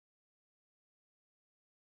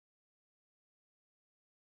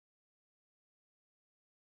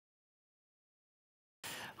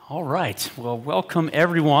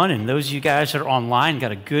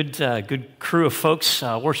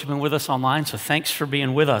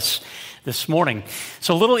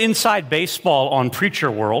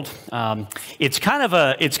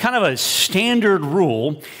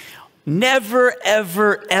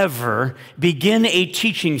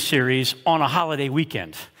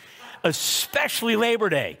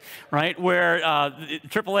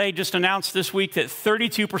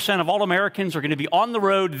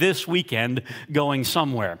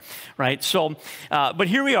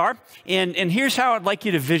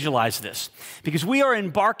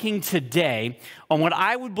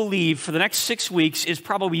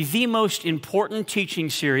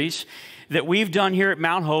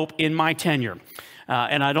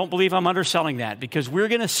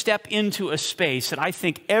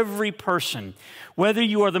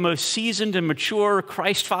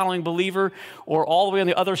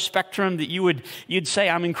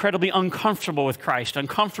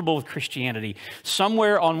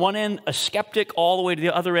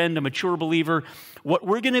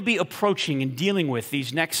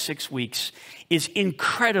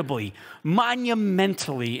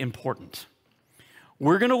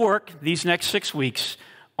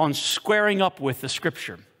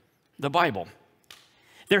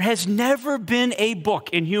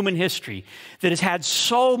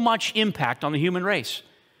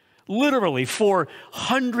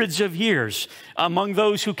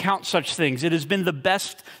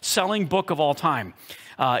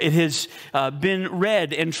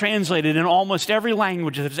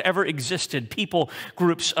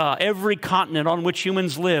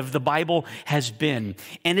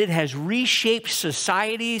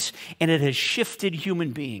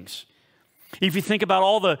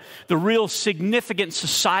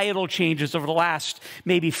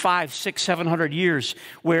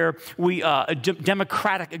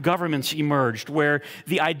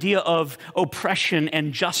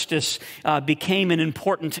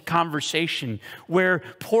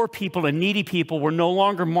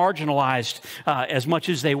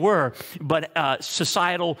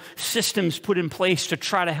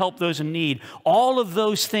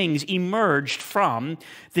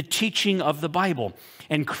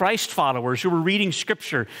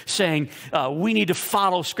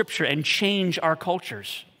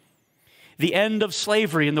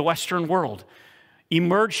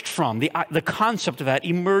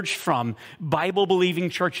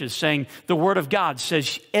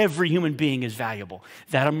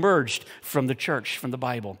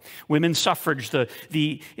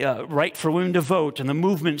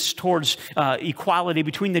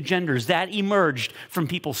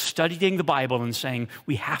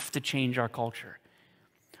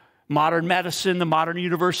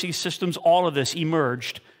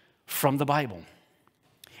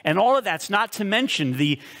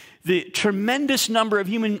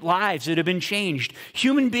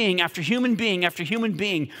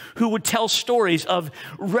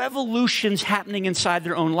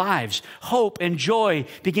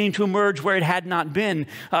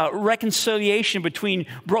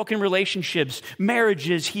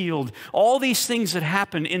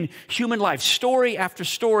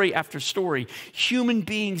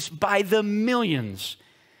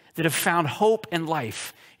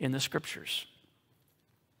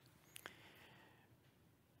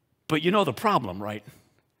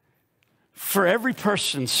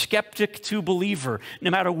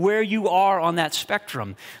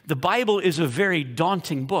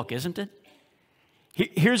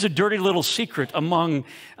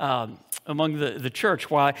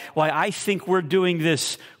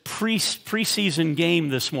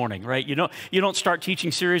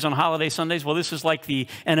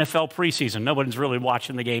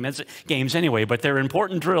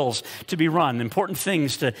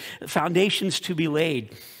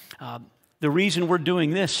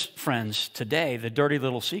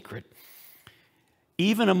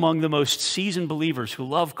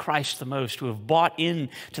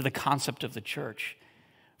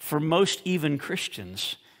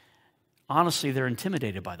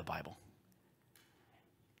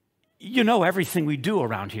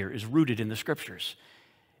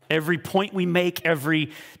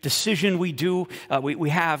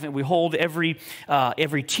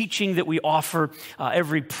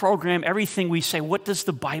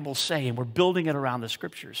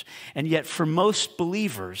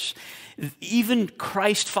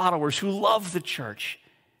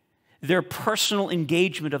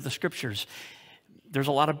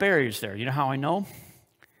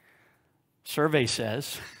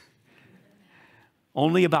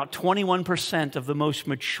Only about 21% of the most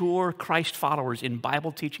mature Christ followers in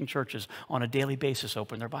Bible-teaching churches on a daily basis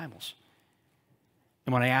open their Bibles.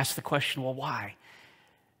 And when I ask the question, well, why?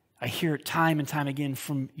 I hear it time and time again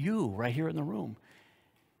from you right here in the room,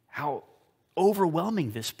 how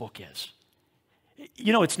overwhelming this book is.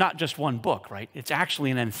 You know, it's not just one book, right? It's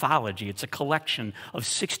actually an anthology. It's a collection of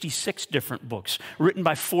 66 different books written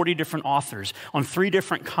by 40 different authors on 3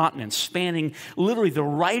 different continents, spanning literally the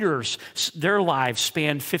writers, their lives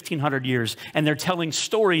spanned 1,500 years, and they're telling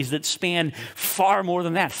stories that span far more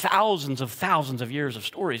than that, thousands of years of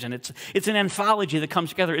stories. And it's an anthology that comes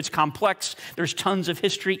together. It's complex. There's tons of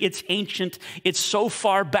history. It's ancient. It's so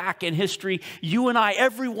far back in history. You and I,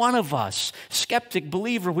 every one of us, skeptic,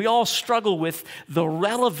 believer, we all struggle with the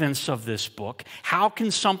relevance of this book. How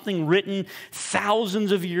can something written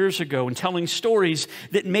thousands of years ago and telling stories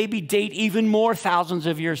that maybe date even more thousands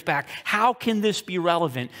of years back, how can this be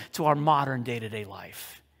relevant to our modern day-to-day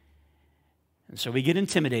life? And so we get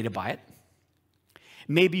intimidated by it.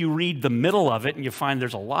 Maybe you read the middle of it and you find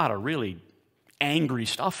there's a lot of really angry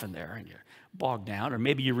stuff in there and you're bogged down. Or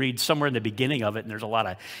maybe you read somewhere in the beginning of it and there's a lot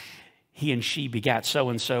of he and she begat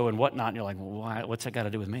so-and-so and whatnot, and you're like, well, what's that got to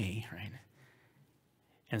do with me, right?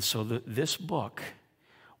 And so this book,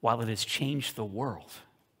 while it has changed the world,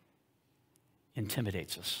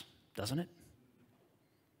 intimidates us, doesn't it?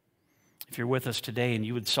 If you're with us today and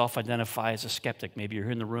you would self-identify as a skeptic, maybe you're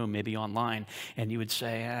here in the room, maybe online, and you would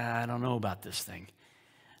say, I don't know about this thing.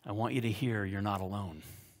 I want you to hear you're not alone.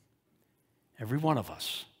 Every one of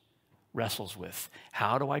us wrestles with,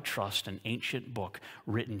 how do I trust an ancient book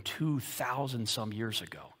written 2,000 some years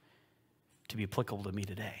ago to be applicable to me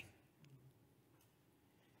today?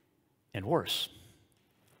 And worse,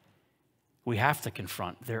 we have to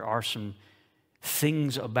confront, there are some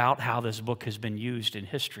things about how this book has been used in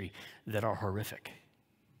history that are horrific.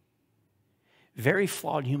 Very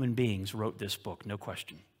flawed human beings wrote this book, no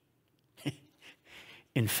question.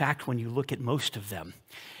 In fact, when you look at most of them,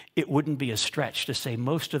 it wouldn't be a stretch to say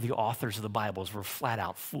most of the authors of the Bibles were flat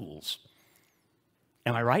out fools.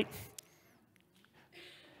 Am I right?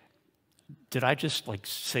 Did I just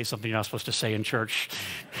say something you're not supposed to say in church?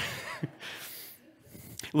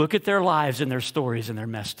 Look at their lives and their stories, and they're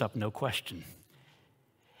messed up, no question.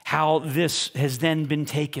 How this has then been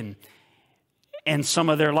taken, and some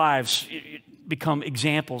of their lives become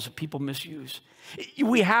examples that people misuse.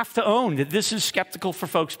 We have to own that this is skeptical for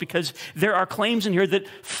folks because there are claims in here that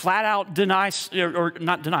flat out deny, or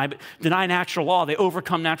not deny, but deny natural law. They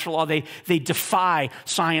overcome natural law. They defy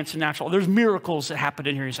science and natural law. There's miracles that happen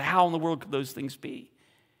in here. You say, how in the world could those things be?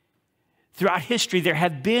 Throughout history, there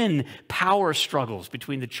have been power struggles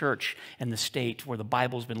between the church and the state where the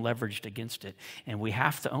Bible's been leveraged against it. And we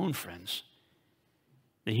have to own, friends,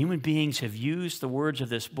 that human beings have used the words of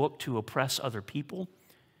this book to oppress other people.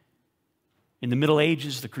 In the Middle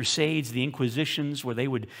Ages, the Crusades, the Inquisitions, where they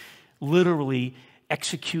would literally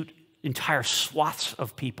execute entire swaths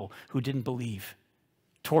of people who didn't believe.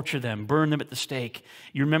 Torture them, burn them at the stake.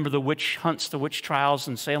 You remember the witch hunts, the witch trials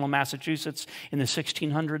in Salem, Massachusetts in the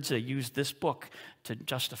 1600s? They used this book to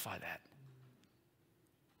justify that.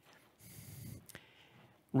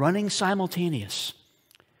 Running simultaneous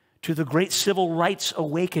to the great civil rights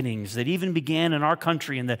awakenings that even began in our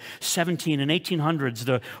country in the 17 and 1800s,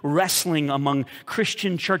 the wrestling among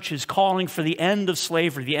Christian churches calling for the end of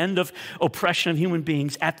slavery, the end of oppression of human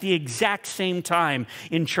beings, at the exact same time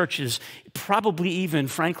in churches, probably even,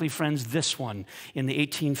 frankly, friends, this one in the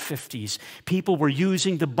 1850s, people were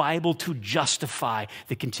using the Bible to justify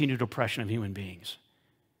the continued oppression of human beings.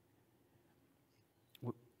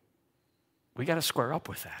 We got to square up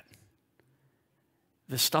with that.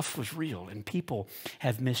 This stuff was real, and people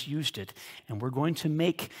have misused it. And we're going to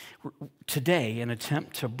make today an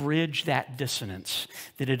attempt to bridge that dissonance,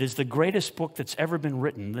 that it is the greatest book that's ever been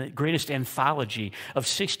written, the greatest anthology of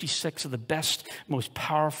 66 of the best, most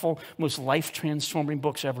powerful, most life-transforming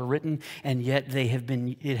books ever written, and yet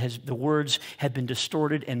the words have been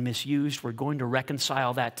distorted and misused. We're going to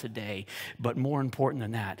reconcile that today. But more important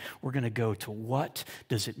than that, we're going to go to what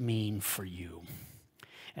does it mean for you?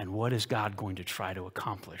 And what is God going to try to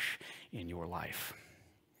accomplish in your life?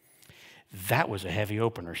 That was a heavy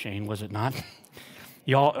opener, Shane, was it not?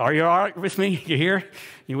 Y'all, are you all right with me? You here?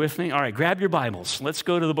 You with me? All right, grab your Bibles. Let's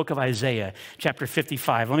go to the book of Isaiah, chapter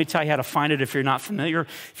 55. Let me tell you how to find it if you're not familiar.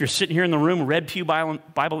 If you're sitting here in the room, Red Pew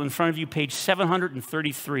Bible in front of you, page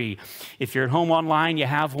 733. If you're at home online, you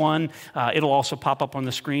have one. It'll also pop up on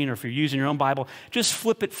the screen, or if you're using your own Bible, just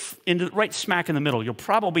flip it into right smack in the middle. You'll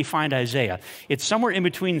probably find Isaiah. It's somewhere in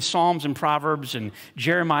between Psalms and Proverbs and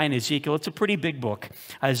Jeremiah and Ezekiel. It's a pretty big book.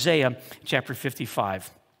 Isaiah, chapter 55.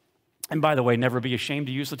 And by the way, never be ashamed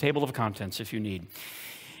to use the table of contents if you need.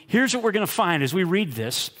 Here's what we're going to find as we read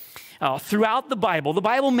this. Throughout the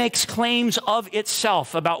Bible makes claims of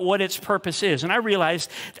itself about what its purpose is. And I realize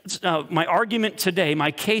my argument today, my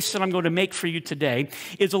case that I'm going to make for you today,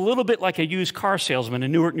 is a little bit like a used car salesman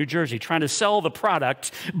in Newark, New Jersey, trying to sell the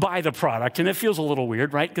product by the product. And it feels a little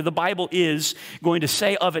weird, right? Because the Bible is going to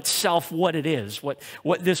say of itself what it is, what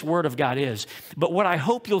this Word of God is. But what I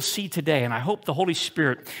hope you'll see today, and I hope the Holy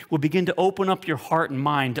Spirit will begin to open up your heart and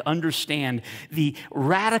mind to understand the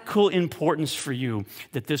radical importance for you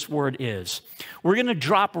that this Word is. We're going to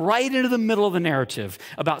drop right into the middle of the narrative.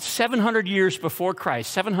 About 700 years before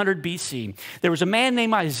Christ, 700 BC, there was a man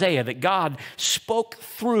named Isaiah that God spoke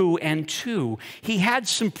through and to. He had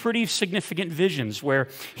some pretty significant visions where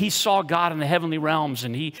he saw God in the heavenly realms,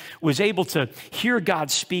 and he was able to hear God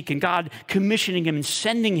speak, and God commissioning him and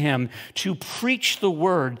sending him to preach the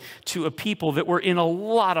word to a people that were in a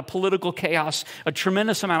lot of political chaos, a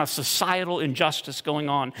tremendous amount of societal injustice going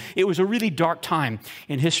on. It was a really dark time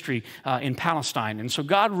in history in Palestine. And so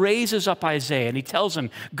God raises up Isaiah and he tells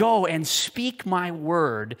him, go and speak my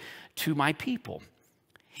word to my people.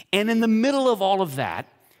 And in the middle of all of that,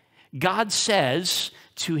 God says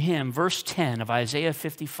to him, verse 10 of Isaiah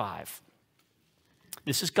 55,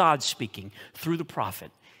 this is God speaking through the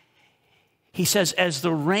prophet. He says, as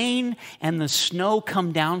the rain and the snow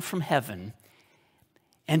come down from heaven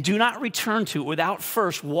and do not return to it without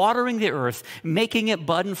first watering the earth, making it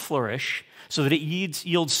bud and flourish, so that it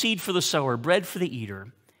yields seed for the sower, bread for the eater,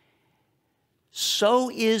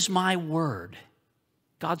 so is my word,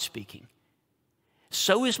 God speaking,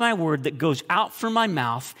 so is my word that goes out from my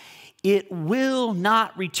mouth. It will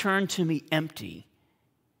not return to me empty,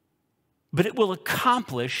 but it will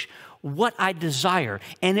accomplish what I desire,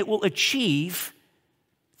 and it will achieve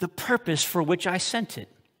the purpose for which I sent it.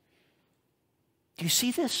 Do you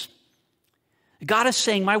see this? God is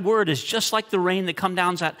saying, my word is just like the rain that comes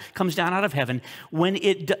down out of heaven. When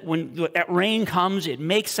that rain comes, it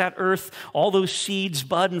makes that earth, all those seeds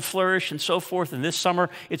bud and flourish and so forth. And this summer,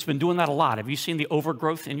 it's been doing that a lot. Have you seen the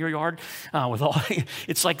overgrowth in your yard?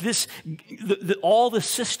 It's like this, all the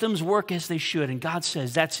systems work as they should. And God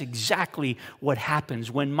says, that's exactly what happens.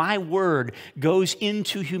 When my word goes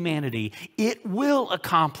into humanity, it will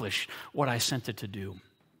accomplish what I sent it to do.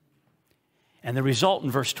 And the result in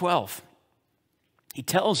verse 12, he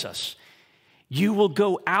tells us, you will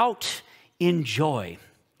go out in joy,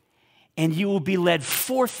 and you will be led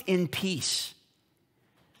forth in peace.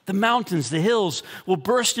 The mountains, the hills will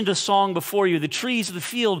burst into song before you. The trees of the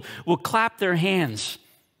field will clap their hands.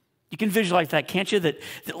 You can visualize that, can't you? That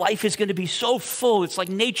life is going to be so full. It's like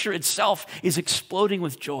nature itself is exploding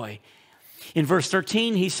with joy. In verse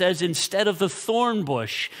 13, he says, instead of the thorn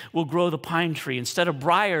bush will grow the pine tree. Instead of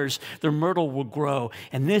briars, the myrtle will grow.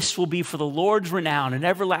 And this will be for the Lord's renown, an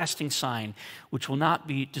everlasting sign, which will not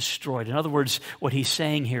be destroyed. In other words, what he's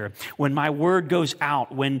saying here, when my word goes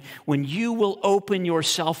out, when you will open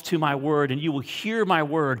yourself to my word and you will hear my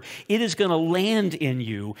word, it is going to land in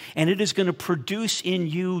you, and it is going to produce in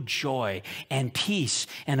you joy and peace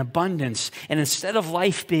and abundance. And instead of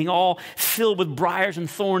life being all filled with briars and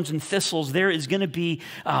thorns and thistles, there is going to be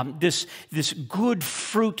this good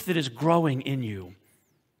fruit that is growing in you.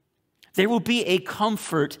 There will be a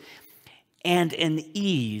comfort and an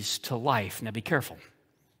ease to life. Now be careful.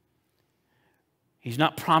 He's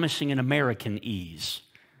not promising an American ease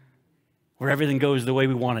where everything goes the way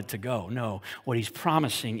we want it to go. No, what he's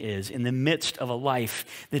promising is in the midst of a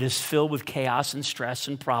life that is filled with chaos and stress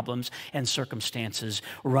and problems and circumstances,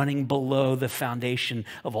 running below the foundation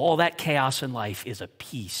of all that chaos in life is a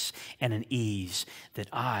peace and an ease that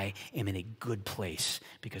I am in a good place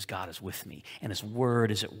because God is with me and his word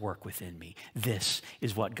is at work within me. This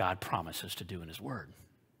is what God promises to do in his word.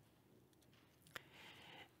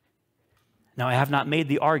 Now, I have not made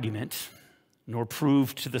the argument nor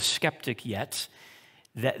proved to the skeptic yet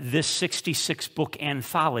that this 66-book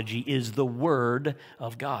anthology is the Word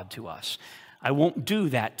of God to us. I won't do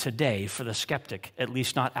that today for the skeptic, at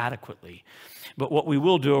least not adequately. But what we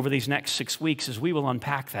will do over these next 6 weeks is we will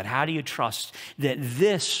unpack that. How do you trust that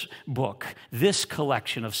this book, this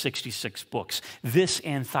collection of 66 books, this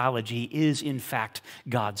anthology is in fact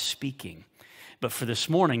God speaking? But for this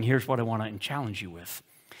morning, here's what I want to challenge you with.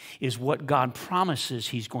 Is what God promises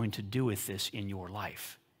he's going to do with this in your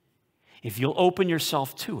life. If you'll open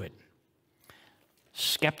yourself to it,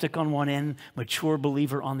 skeptic on one end, mature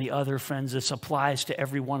believer on the other, friends, this applies to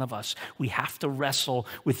every one of us. We have to wrestle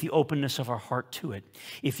with the openness of our heart to it.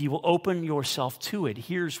 If you will open yourself to it,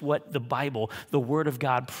 here's what the Bible, the Word of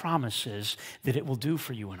God, promises that it will do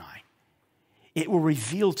for you and I. It will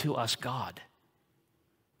reveal to us God.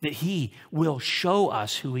 that he will show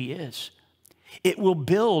us who he is. It will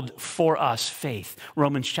build for us faith.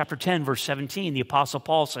 Romans chapter 10, verse 17, the Apostle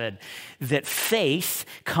Paul said that faith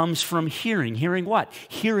comes from hearing. Hearing what?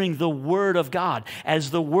 Hearing the Word of God. As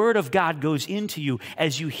the Word of God goes into you,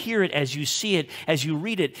 as you hear it, as you see it, as you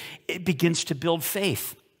read it, it begins to build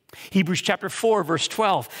faith. Hebrews chapter 4, verse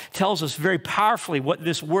 12 tells us very powerfully what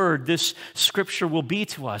this word, this scripture will be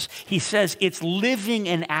to us. He says it's living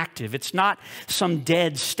and active. It's not some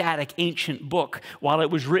dead, static, ancient book while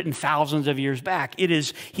it was written thousands of years back. It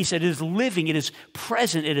is, he said, it is living, it is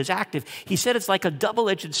present, it is active. He said it's like a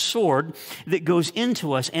double-edged sword that goes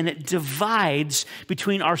into us and it divides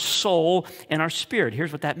between our soul and our spirit.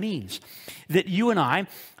 Here's what that means. That you and I,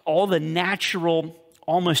 all the natural,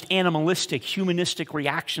 almost animalistic, humanistic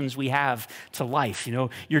reactions we have to life,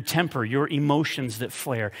 your temper, your emotions that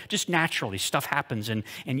flare, just naturally, stuff happens and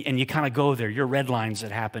you kind of go there, your red lines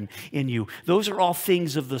that happen in you. Those are all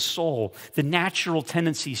things of the soul, the natural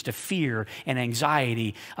tendencies to fear and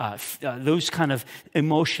anxiety, those kind of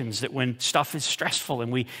emotions that when stuff is stressful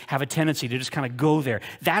and we have a tendency to just kind of go there.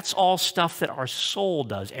 That's all stuff that our soul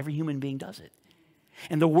does. Every human being does it.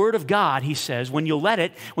 And the Word of God, he says, when you let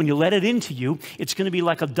it into you, it's going to be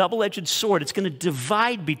like a double-edged sword. It's going to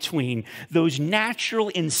divide between those natural,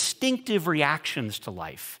 instinctive reactions to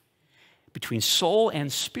life, between soul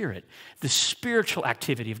and spirit, the spiritual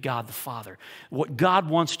activity of God the Father, what God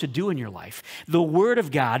wants to do in your life. The Word of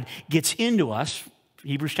God gets into us,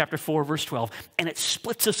 Hebrews chapter 4, verse 12, and it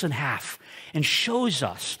splits us in half and shows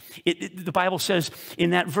us. The Bible says in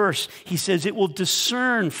that verse, he says it will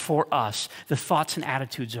discern for us the thoughts and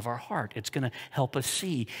attitudes of our heart. It's going to help us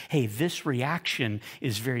see, hey, this reaction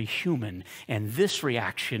is very human, and this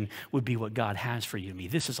reaction would be what God has for you and me.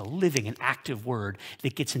 This is a living and active word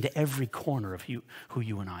that gets into every corner of who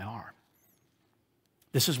you and I are.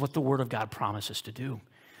 This is what the Word of God promises to do.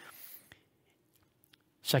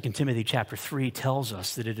 2 Timothy chapter 3 tells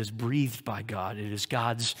us that it is breathed by God. It is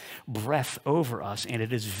God's breath over us, and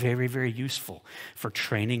it is very, very useful for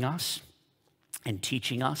training us and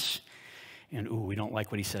teaching us. And, we don't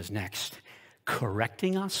like what he says next.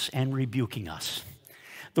 Correcting us and rebuking us.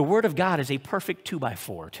 The Word of God is a perfect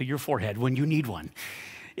 2x4 to your forehead when you need one.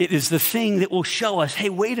 It is the thing that will show us, hey,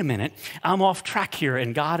 wait a minute, I'm off track here,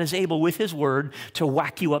 and God is able with his word to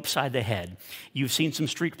whack you upside the head. You've seen some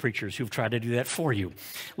street preachers who've tried to do that for you.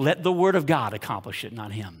 Let the Word of God accomplish it,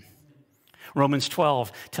 not him. Romans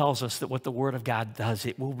 12 tells us that what the Word of God does,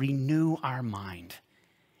 it will renew our mind.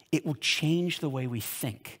 It will change the way we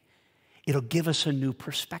think. It'll give us a new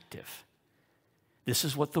perspective. This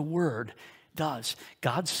is what the Word does.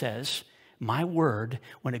 God says, my word,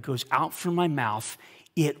 when it goes out from my mouth,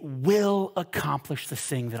 it will accomplish the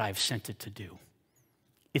thing that I've sent it to do.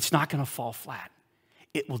 It's not going to fall flat.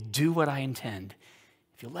 It will do what I intend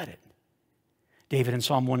if you let it. David in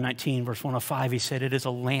Psalm 119, verse 105, he said, it is a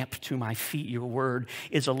lamp to my feet. Your word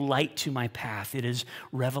is a light to my path. It is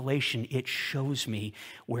revelation. It shows me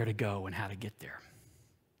where to go and how to get there.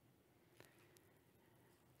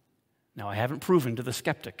 Now, I haven't proven to the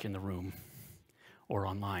skeptic in the room or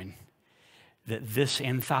online that this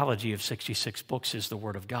anthology of 66 books is the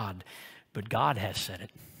Word of God, but God has said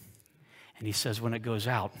it. And he says when it goes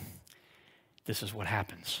out, this is what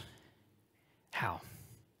happens. How?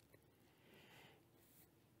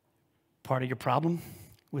 Part of your problem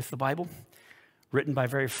with the Bible, written by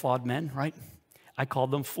very flawed men, right? I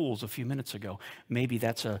called them fools a few minutes ago. Maybe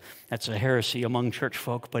that's a heresy among church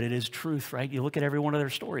folk, but it is truth, right? You look at every one of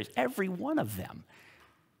their stories, every one of them.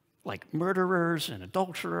 Like murderers and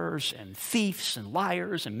adulterers and thieves and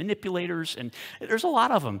liars and manipulators. And there's a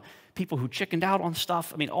lot of them. People who chickened out on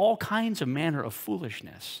stuff. I mean, all kinds of manner of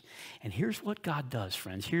foolishness. And here's what God does,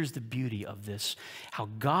 friends. Here's the beauty of this. How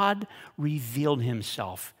God revealed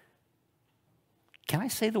himself. Can I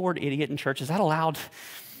say the word idiot in church? Is that allowed?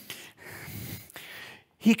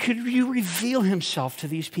 He could reveal himself to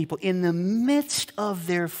these people in the midst of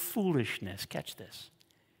their foolishness. Catch this.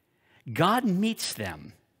 God meets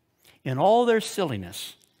them in all their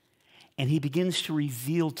silliness, and he begins to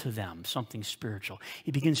reveal to them something spiritual.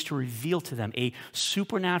 He begins to reveal to them a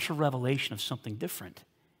supernatural revelation of something different.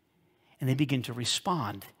 And they begin to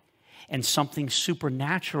respond, and something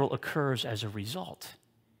supernatural occurs as a result.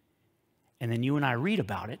 And then you and I read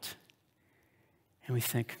about it, and we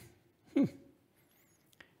think,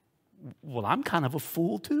 well, I'm kind of a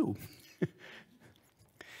fool too.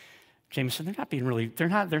 Jameson, they're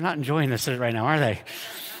not enjoying this right now, are they?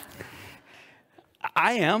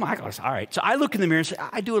 I am. I go, all right. So I look in the mirror and say,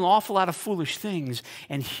 I do an awful lot of foolish things.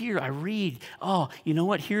 And here I read, oh, you know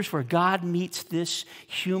what? Here's where God meets this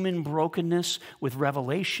human brokenness with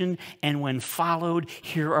revelation. And when followed,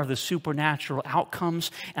 here are the supernatural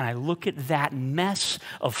outcomes. And I look at that mess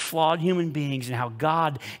of flawed human beings and how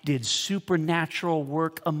God did supernatural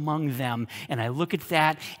work among them. And I look at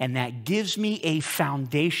that, and that gives me a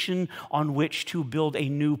foundation on which to build a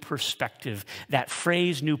new perspective. That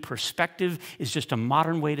phrase, new perspective, is just a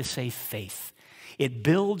modern way to say faith. It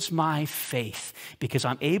builds my faith because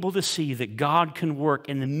I'm able to see that God can work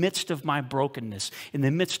in the midst of my brokenness, in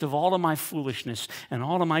the midst of all of my foolishness and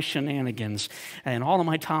all of my shenanigans and all of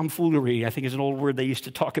my tomfoolery. I think is an old word they used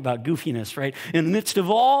to talk about, goofiness, right? In the midst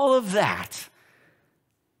of all of that,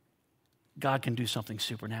 God can do something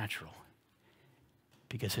supernatural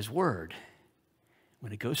because his word,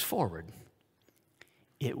 when it goes forward,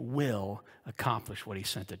 it will accomplish what he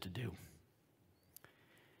sent it to do.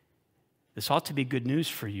 This ought to be good news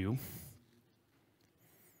for you,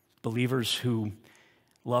 believers who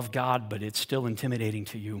love God, but it's still intimidating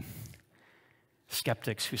to you.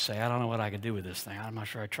 Skeptics who say, I don't know what I could do with this thing. I'm not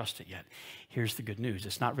sure I trust it yet. Here's the good news.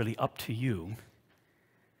 It's not really up to you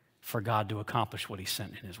for God to accomplish what he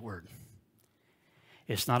sent in his word.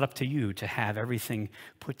 It's not up to you to have everything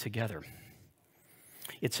put together.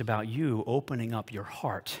 It's about you opening up your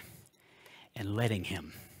heart and letting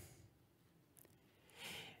him.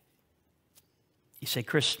 You say,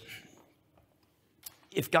 Chris,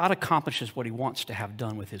 if God accomplishes what he wants to have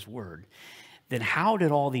done with his word, then how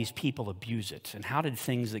did all these people abuse it? And how did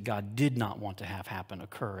things that God did not want to have happen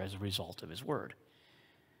occur as a result of his word?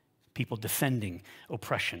 People defending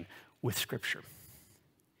oppression with Scripture.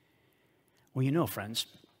 Well, you know, friends,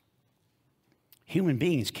 human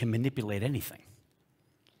beings can manipulate anything.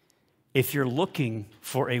 If you're looking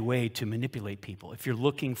for a way to manipulate people, if you're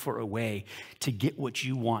looking for a way to get what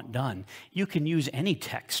you want done, you can use any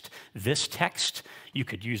text. This text, you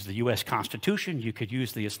could use the U.S. Constitution, you could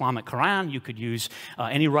use the Islamic Quran, you could use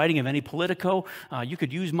any writing of any Politico, you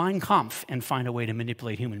could use Mein Kampf and find a way to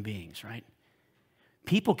manipulate human beings, right?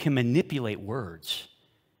 People can manipulate words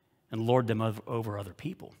and lord them over other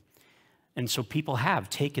people. And so people have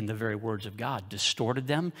taken the very words of God, distorted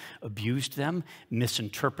them, abused them,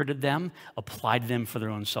 misinterpreted them, applied them for their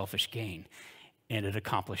own selfish gain, and it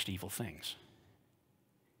accomplished evil things.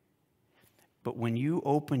 But when you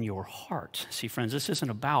open your heart, see, friends, this isn't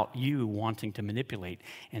about you wanting to manipulate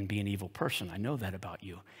and be an evil person. I know that about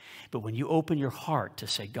you. But when you open your heart to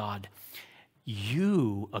say, God,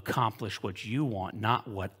 you accomplish what you want, not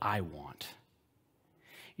what I want.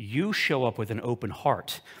 You show up with an open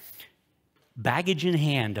heart, baggage in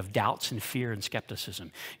hand of doubts and fear and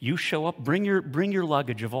skepticism. You show up, bring your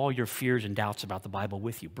luggage of all your fears and doubts about the Bible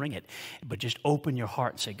with you. Bring it. But just open your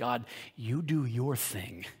heart and say, God, you do your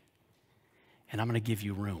thing, and I'm going to give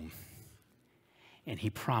you room. And he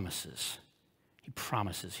promises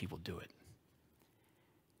he will do it.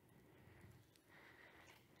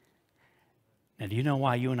 Now, do you know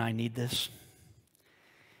why you and I need this?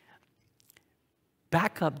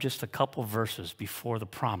 Back up just a couple verses before the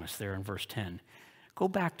promise there in verse 10. Go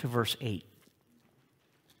back to verse 8,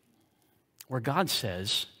 where God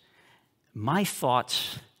says, my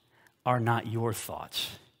thoughts are not your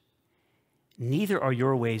thoughts. Neither are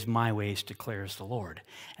your ways my ways, declares the Lord.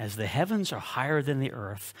 As the heavens are higher than the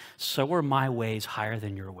earth, so are my ways higher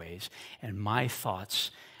than your ways, and my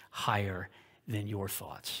thoughts higher than your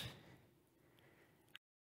thoughts.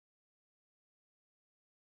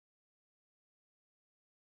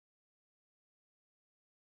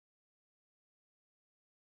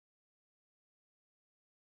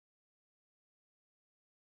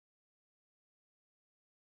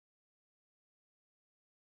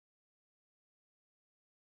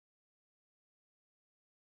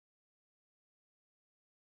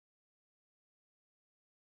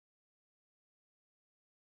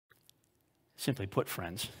 Simply put,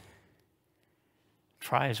 friends,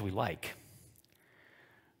 try as we like,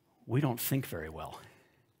 we don't think very well.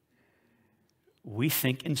 We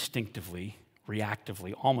think instinctively,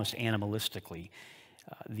 reactively, almost animalistically.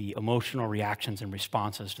 The emotional reactions and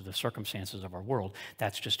responses to the circumstances of our world,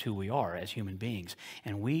 that's just who we are as human beings.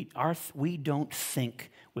 And we don't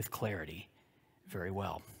think with clarity very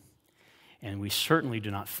well. And we certainly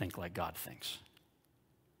do not think like God thinks.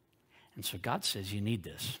 And so God says you need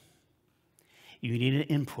this. You need an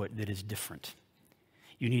input that is different.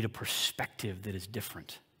 You need a perspective that is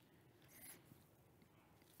different.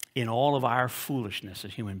 In all of our foolishness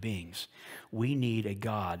as human beings, we need a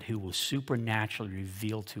God who will supernaturally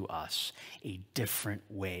reveal to us a different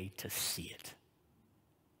way to see it.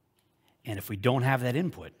 And if we don't have that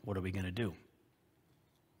input, what are we going to do?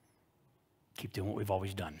 keep doing what we've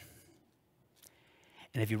always done.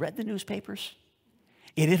 And have you read the newspapers?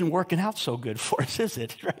 It isn't working out so good for us, is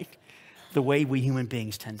it, right? The way we human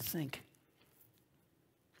beings tend to think.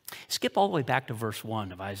 Skip all the way back to verse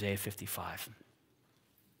 1 of Isaiah 55.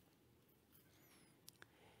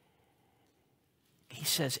 He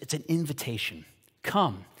says it's an invitation.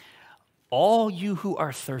 Come, all you who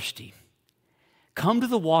are thirsty. Come to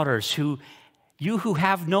the waters, you who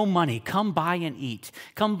have no money, come buy and eat.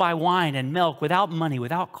 Come buy wine and milk without money,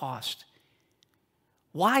 without cost.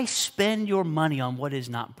 Why spend your money on what is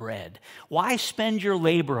not bread? Why spend your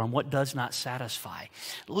labor on what does not satisfy?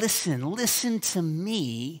 Listen to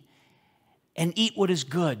me and eat what is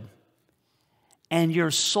good, and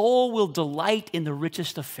your soul will delight in the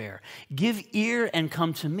richest affair. Give ear and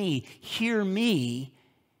come to me. Hear me,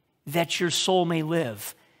 that your soul may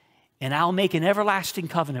live. And I'll make an everlasting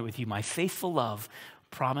covenant with you, my faithful love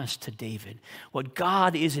promised to David. What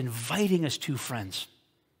God is inviting us to, friends,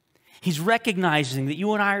 He's recognizing that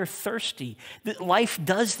you and I are thirsty, that life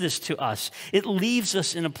does this to us. It leaves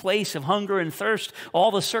us in a place of hunger and thirst, all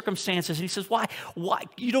the circumstances. And He says, why?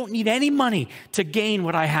 You don't need any money to gain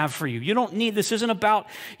what I have for you. You don't need, this isn't about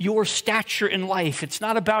your stature in life. It's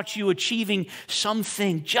not about you achieving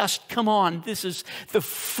something. Just come on. This is the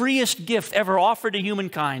freest gift ever offered to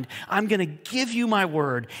humankind. I'm going to give you my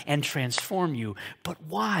word and transform you. But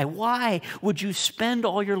why? Why would you spend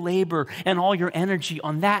all your labor and all your energy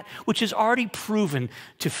on that which is already proven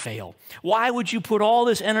to fail? Why would you put all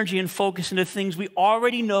this energy and focus into things we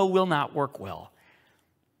already know will not work well?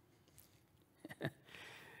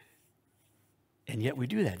 And yet we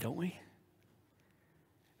do that, don't we?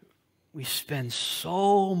 We spend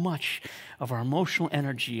so much of our emotional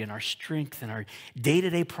energy and our strength and our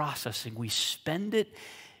day-to-day processing. We spend it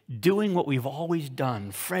doing what we've always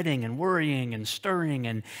done, fretting and worrying and stirring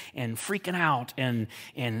and freaking out and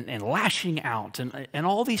lashing out and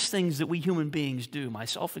all these things that we human beings do,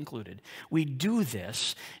 myself included. We do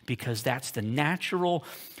this because that's the natural,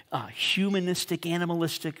 humanistic,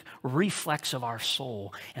 animalistic reflex of our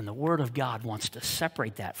soul. And the Word of God wants to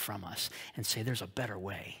separate that from us and say there's a better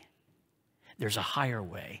way. There's a higher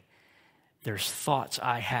way. There's thoughts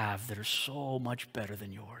I have that are so much better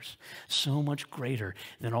than yours, so much greater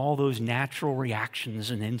than all those natural reactions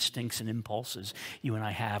and instincts and impulses you and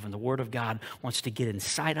I have. And the Word of God wants to get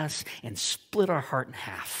inside us and split our heart in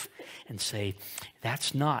half and say,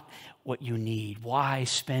 that's not what you need. Why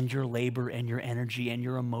spend your labor and your energy and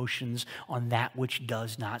your emotions on that which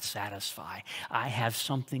does not satisfy? I have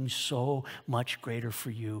something so much greater for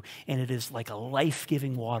you, and it is like a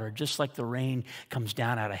life-giving water, just like the rain comes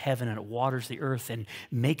down out of heaven and it waters the earth and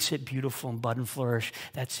makes it beautiful and bud and flourish.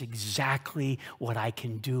 That's exactly what I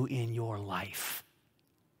can do in your life.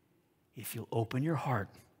 If you'll open your heart,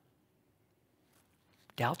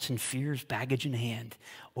 doubts and fears, baggage in hand,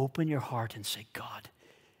 open your heart and say, God,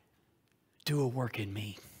 do a work in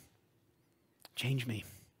me. Change me.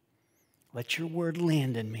 Let your word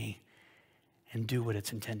land in me and do what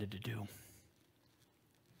it's intended to do.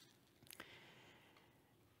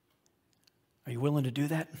 Are you willing to do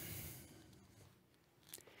that?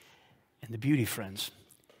 And the beauty, friends,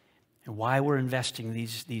 and why we're investing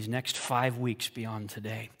these next 5 weeks beyond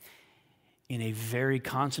today in a very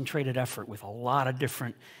concentrated effort with a lot of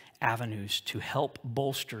different avenues to help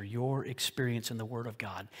bolster your experience in the Word of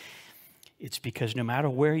God. It's because no matter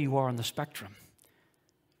where you are on the spectrum,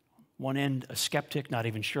 one end, a skeptic, not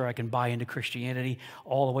even sure I can buy into Christianity,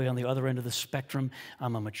 all the way on the other end of the spectrum,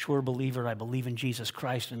 I'm a mature believer, I believe in Jesus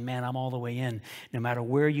Christ, and man, I'm all the way in. No matter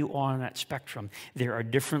where you are on that spectrum, there are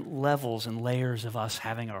different levels and layers of us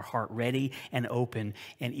having our heart ready and open,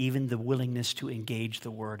 and even the willingness to engage the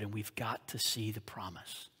Word, and we've got to see the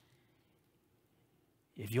promise.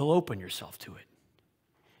 If you'll open yourself to it,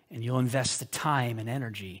 and you'll invest the time and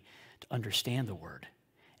energy to understand the Word,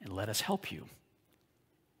 and let us help you,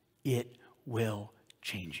 it will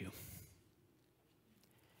change you.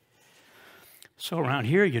 So around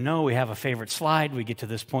here, you know, we have a favorite slide. We get to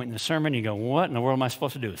this point in the sermon, you go, what in the world am I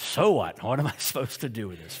supposed to do? So what? What am I supposed to do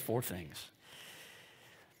with this? 4 things.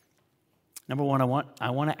 Number one, I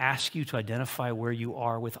want to ask you to identify where you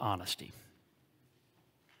are with honesty.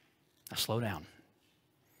 Now slow down.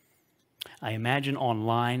 I imagine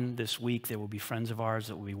online this week there will be friends of ours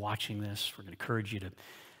that will be watching this. We're going to encourage you to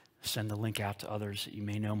send the link out to others that you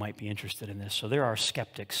may know might be interested in this. So there are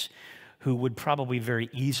skeptics who would probably very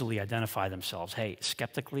easily identify themselves. Hey,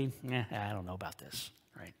 skeptically, I don't know about this,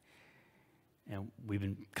 right? And we've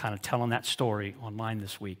been kind of telling that story online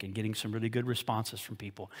this week and getting some really good responses from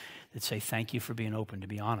people that say, thank you for being open to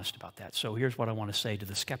be honest about that. So here's what I want to say to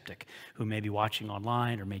the skeptic who may be watching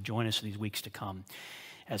online or may join us in these weeks to come.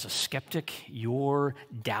 As a skeptic, your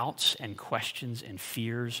doubts and questions and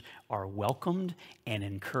fears are welcomed and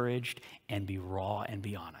encouraged, and be raw and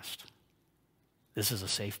be honest. This is a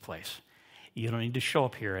safe place. You don't need to show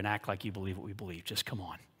up here and act like you believe what we believe. Just come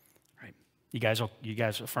on. Right? You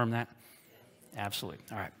guys affirm that? Absolutely.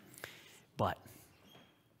 All right. But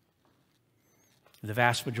the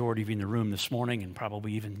vast majority of you in the room this morning, and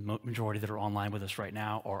probably even majority that are online with us right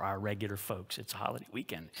now, are our regular folks. It's a holiday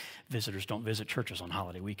weekend. Visitors don't visit churches on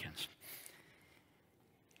holiday weekends.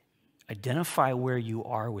 Identify where you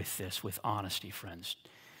are with this with honesty, friends.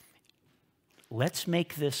 Let's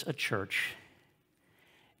make this a church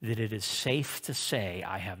that it is safe to say,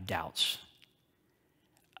 I have doubts.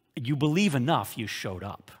 You believe enough, you showed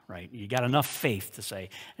up, right? You got enough faith to say,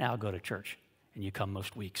 I'll go to church, and you come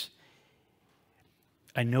most weeks.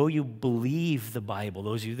 I know you believe the Bible,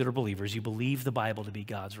 those of you that are believers, you believe the Bible to be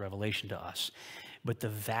God's revelation to us. But the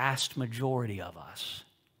vast majority of us,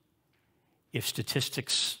 if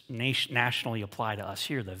statistics nationally apply to us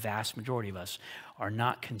here, the vast majority of us are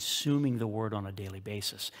not consuming the Word on a daily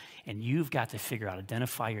basis. And you've got to figure out,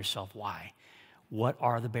 identify yourself, why? What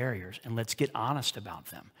are the barriers? And let's get honest about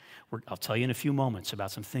them. I'll tell you in a few moments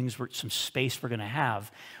about some things, some space we're going to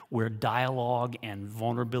have where dialogue and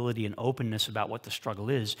vulnerability and openness about what the struggle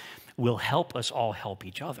is will help us all help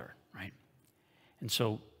each other, right? And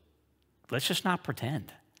so let's just not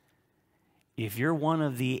pretend. If you're one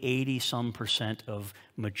of the 80-some% of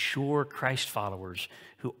mature Christ followers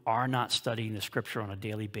who are not studying the Scripture on a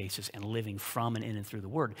daily basis and living from and in and through the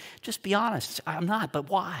Word, just be honest. I'm not, but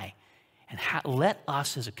why? And let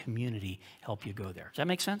us as a community help you go there. Does that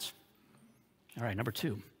make sense? All right, number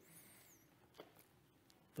 2.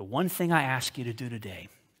 The one thing I ask you to do today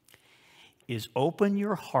is open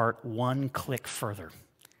your heart one click further.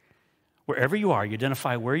 Wherever you are, you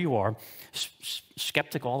identify where you are,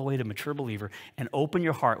 skeptic all the way to mature believer, and open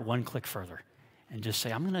your heart one click further. And just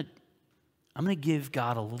say, I'm going to give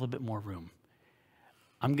God a little bit more room.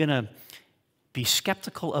 I'm going to be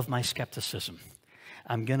skeptical of my skepticism.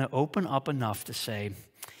 I'm going to open up enough to say,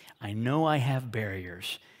 I know I have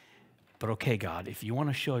barriers, but okay, God, if you want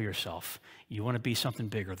to show yourself, you want to be something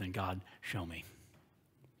bigger than God, show me.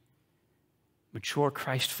 Mature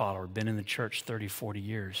Christ follower, been in the church 30, 40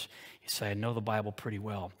 years. You say, I know the Bible pretty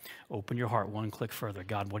well. Open your heart one click further.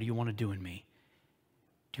 God, what do you want to do in me?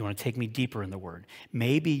 Do you want to take me deeper in the Word?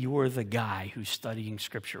 Maybe you're the guy who's studying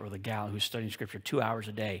Scripture or the gal who's studying Scripture 2 hours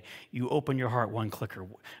a day. You open your heart one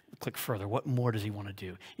click further. What more does he want to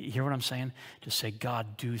do? You hear what I'm saying? Just say,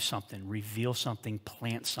 God, do something, reveal something,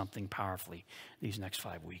 plant something powerfully these next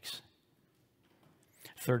 5 weeks.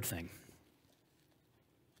 Third thing,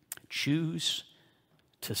 choose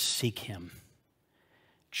to seek him.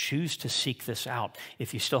 Choose to seek this out.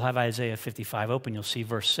 If you still have Isaiah 55 open, you'll see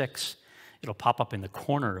verse 6. It'll pop up in the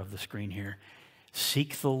corner of the screen here.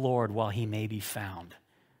 Seek the Lord while he may be found.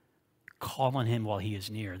 Call on him while he is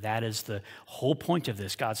near. That is the whole point of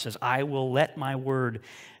this. God says, I will let my word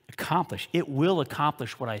accomplish. It will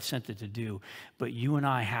accomplish what I sent it to do. But you and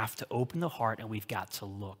I have to open the heart, and we've got to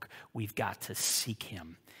look. We've got to seek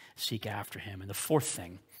him, seek after him. And the fourth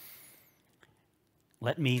thing,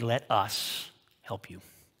 let us help you.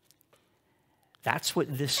 That's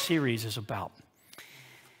what this series is about.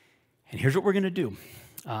 And here's what we're going to do.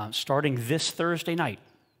 Starting this Thursday night,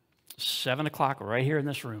 7 o'clock, right here in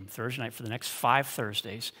this room, Thursday night for the next 5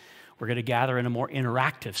 Thursdays, we're going to gather in a more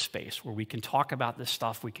interactive space where we can talk about this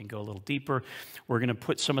stuff. We can go a little deeper. We're going to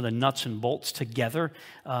put some of the nuts and bolts together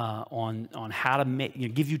on how to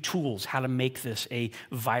make, give you tools, how to make this a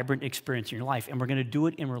vibrant experience in your life. And we're going to do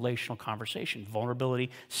it in relational conversation,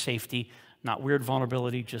 vulnerability, safety, not weird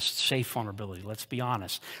vulnerability, just safe vulnerability. Let's be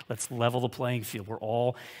honest. Let's level the playing field. We're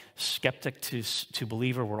all skeptic to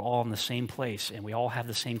believer. We're all in the same place, and we all have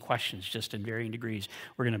the same questions, just in varying degrees.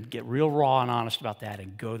 We're going to get real raw and honest about that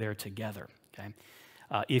and go there together, okay?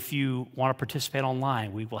 If you want to participate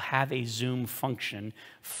online, we will have a Zoom function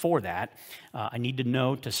for that. I need to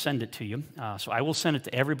know to send it to you. So I will send it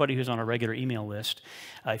to everybody who's on a regular email list.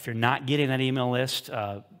 If you're not getting that email list,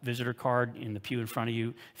 visitor card in the pew in front of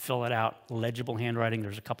you, fill it out, legible handwriting.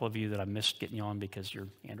 There's a couple of you that I missed getting you on because your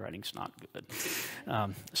handwriting's not good.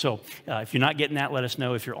 So if you're not getting that, let us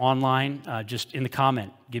know. If you're online, just in the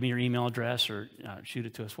comment, give me your email address or shoot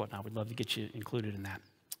it to us, whatnot. We'd love to get you included in that.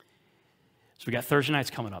 So we got Thursday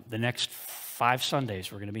nights coming up. The next 5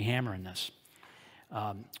 Sundays, we're going to be hammering this.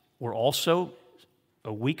 We're also,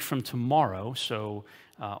 a week from tomorrow, so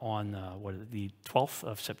on the 12th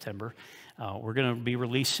of September, we're going to be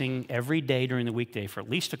releasing every day during the weekday for at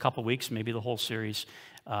least a couple weeks, maybe the whole series,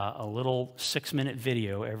 a little 6-minute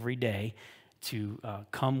video every day to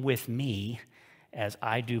come with me as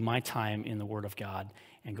I do my time in the Word of God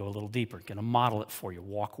and go a little deeper. Going to model it for you.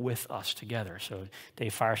 Walk with us together. So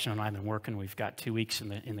Dave Firestone and I have been working. We've got 2 weeks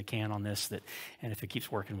in the can on this, and if it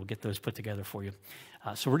keeps working, we'll get those put together for you.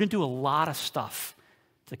 So we're going to do a lot of stuff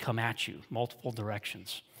to come at you, multiple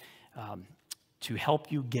directions, to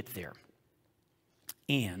help you get there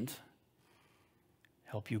and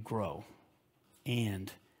help you grow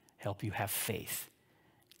and help you have faith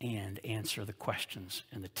and answer the questions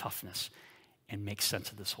and the toughness and make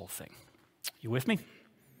sense of this whole thing. You with me?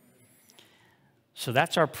 So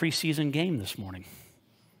that's our preseason game this morning.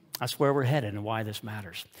 That's where we're headed and why this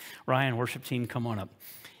matters. Ryan, worship team, come on up.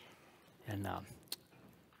 And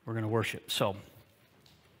we're going to worship. So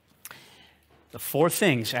the 4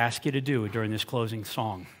 things I ask you to do during this closing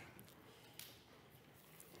song.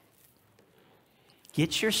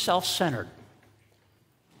 Get yourself centered.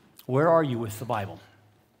 Where are you with the Bible?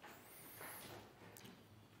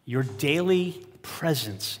 Your daily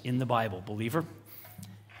presence in the Bible, believer.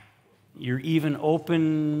 Your even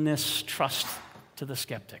openness, trust to the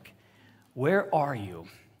skeptic. Where are you?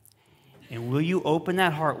 And will you open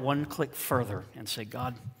that heart one click further and say,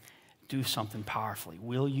 God, do something powerfully?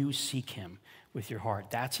 Will you seek him with your heart?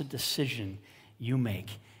 That's a decision you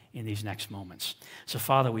make in these next moments. So,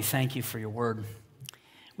 Father, we thank you for your word.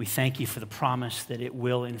 We thank you for the promise that it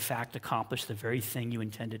will, in fact, accomplish the very thing you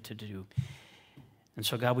intended to do. And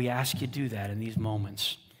so, God, we ask you to do that in these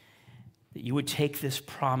moments, that you would take this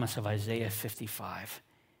promise of Isaiah 55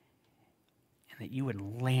 and that you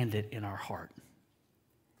would land it in our heart,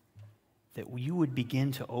 that you would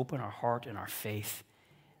begin to open our heart and our faith.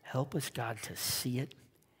 Help us, God, to see it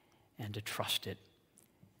and to trust it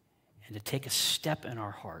and to take a step in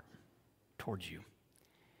our heart towards you.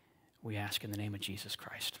 We ask in the name of Jesus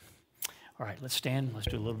Christ. All right, let's stand. Let's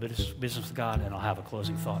do a little bit of business with God, and I'll have a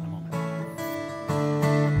closing thought in a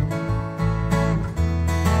moment.